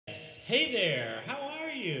Hey there, how are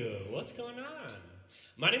you? What's going on?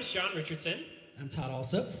 My name's Jon Richardson. I'm Todd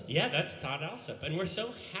Alsup. Yeah, that's Todd Alsup. And we're so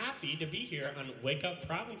happy to be here on Wake Up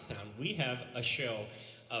Provincetown. We have a show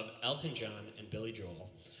of Elton John and Billy Joel.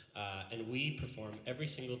 And we perform every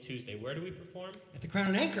single Tuesday. Where do we perform? At the Crown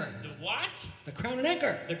and Anchor. The what? The Crown and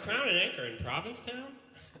Anchor. The Crown and Anchor in Provincetown?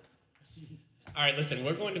 All right, listen,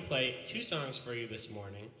 we're going to play 2 songs for you this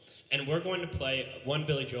morning. And we're going to play one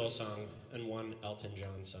Billy Joel song and one Elton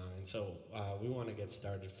John song. And so we want to get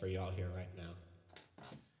started for y'all here right now.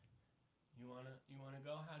 You wanna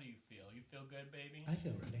go? How do you feel? You feel good, baby? I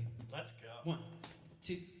feel ready. Let's go. 1,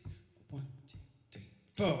 2, 1, 2, 3,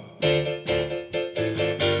 4.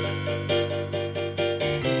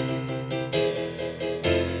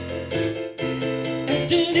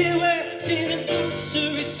 Anthony works in a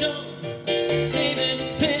grocery store, saving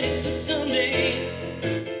his pennies for someday.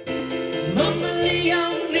 Mama only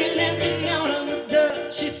left him out on the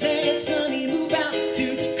dust. She said, "Sonny, move out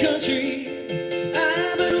to the country.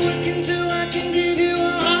 I've been working till I can give you a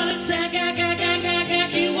heart attack.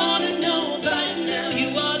 You ought to know by now.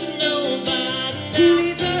 You ought to know by now. Who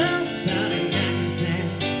needs a house out in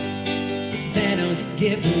Hackensack? Is that all you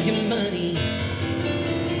get for your money?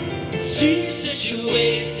 It seems such a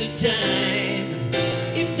waste of time.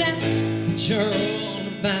 If that's what you're all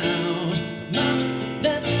about, Mama, if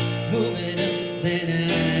that's moving up, then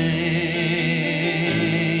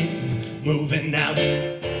I'm moving out.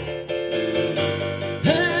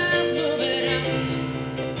 I'm moving out.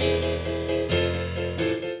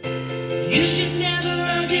 You should never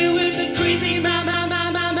argue with the crazy mama.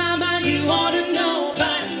 You ought to know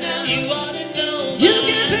by now. You ought to know by now. You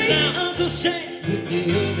can pay Uncle Sam with the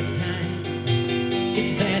overtime.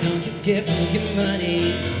 Is that all you get for your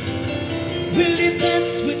money? Well, if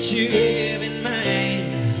that's what you have in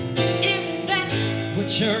mind, if that's what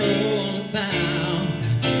you're all about,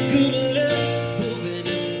 good luck moving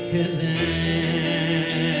up, 'cause I'm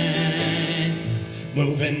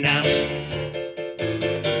moving out.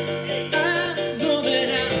 I'm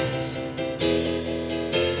moving out.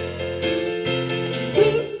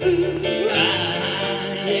 Ooh,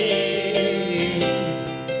 yeah.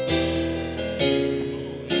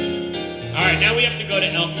 All right, now we have to go to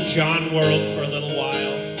Elton John world for a little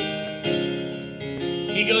while.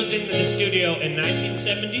 He goes into the studio in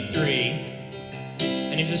 1973,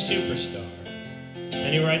 and he's a superstar.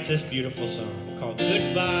 And he writes this beautiful song called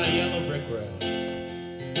Goodbye Yellow Brick Road.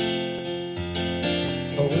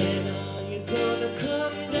 Oh, when are you gonna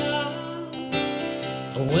come down?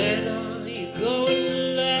 Oh, when are you going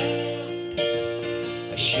to land?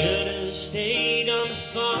 I should have stayed on the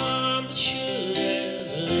farm, but should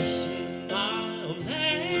have listened, my old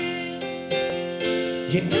man.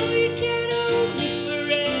 You know you can't hold me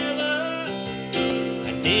forever.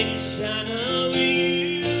 I didn't sign up with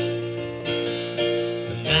you.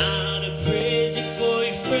 I'm not a prison for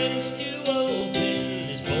your friends to open.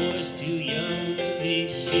 This boy's too young to be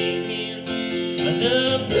singing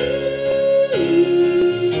the blues.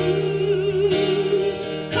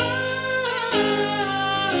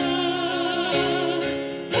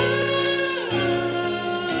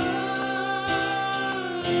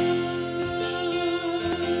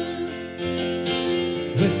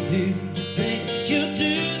 What do you think you'll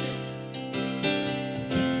do?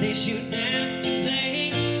 They shoot down the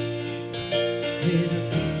plane. It'll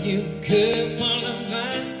take you good while I'm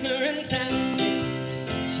vodka and tonics.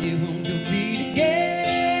 Set you on your feet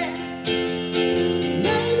again.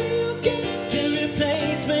 Maybe you'll get a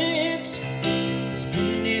replacement. It's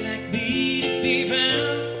pretty like B to be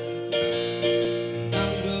found.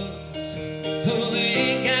 Mongrels who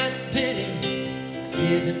ain't got pity,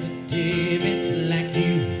 living for dear. It's like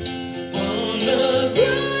you on the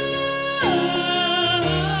ground.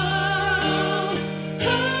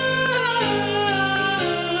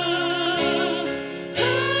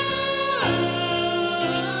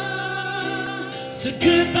 So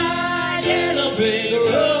goodbye, yellow brick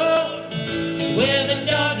road, where the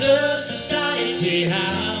dogs of society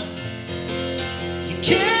howl. You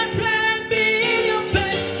can't plant me in your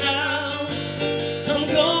penthouse. I'm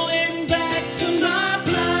going back to my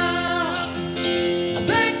plow,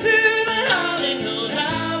 back to the howling old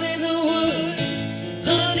howl in the woods,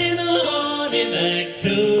 hunting the horny-back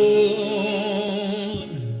toad.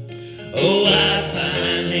 Oh, I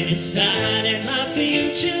finally decided my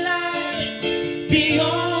future lies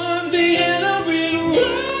beyond the yellow brick road.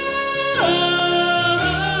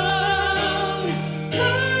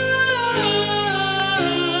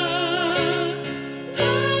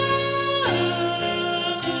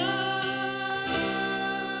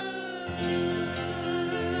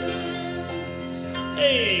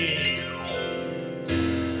 Hey!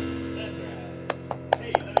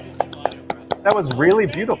 That was really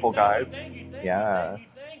beautiful, guys. Yeah.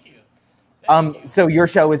 So your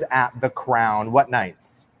show is at The Crown. What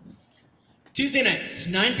nights? Tuesday nights,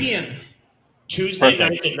 9 p.m. Tuesday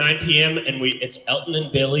nights at 9 p.m. and it's Elton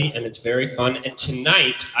and Billy, and it's very fun. And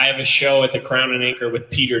tonight I have a show at the Crown and Anchor with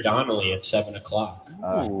Peter Donnelly at 7 o'clock.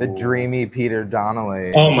 The dreamy Peter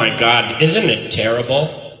Donnelly. Oh my God, isn't it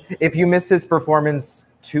terrible? If you missed his performance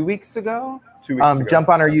 2 weeks ago, jump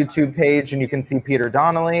on our YouTube page and you can see Peter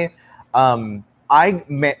Donnelly.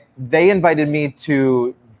 They invited me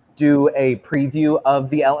to do a preview of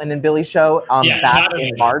the Elton and Billy show back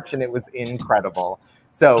in March, and it was incredible.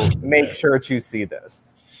 So make sure to see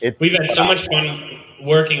this. We've had so much fun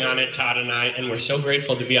working on it, Todd and I, and we're so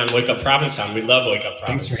grateful to be on Wake Up Provincetown. We love Wake Up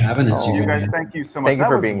Provincetown. Thanks for having us. You guys, thank you so much. Thank you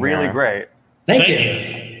for being being really here. great. Thank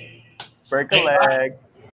you. Break a leg.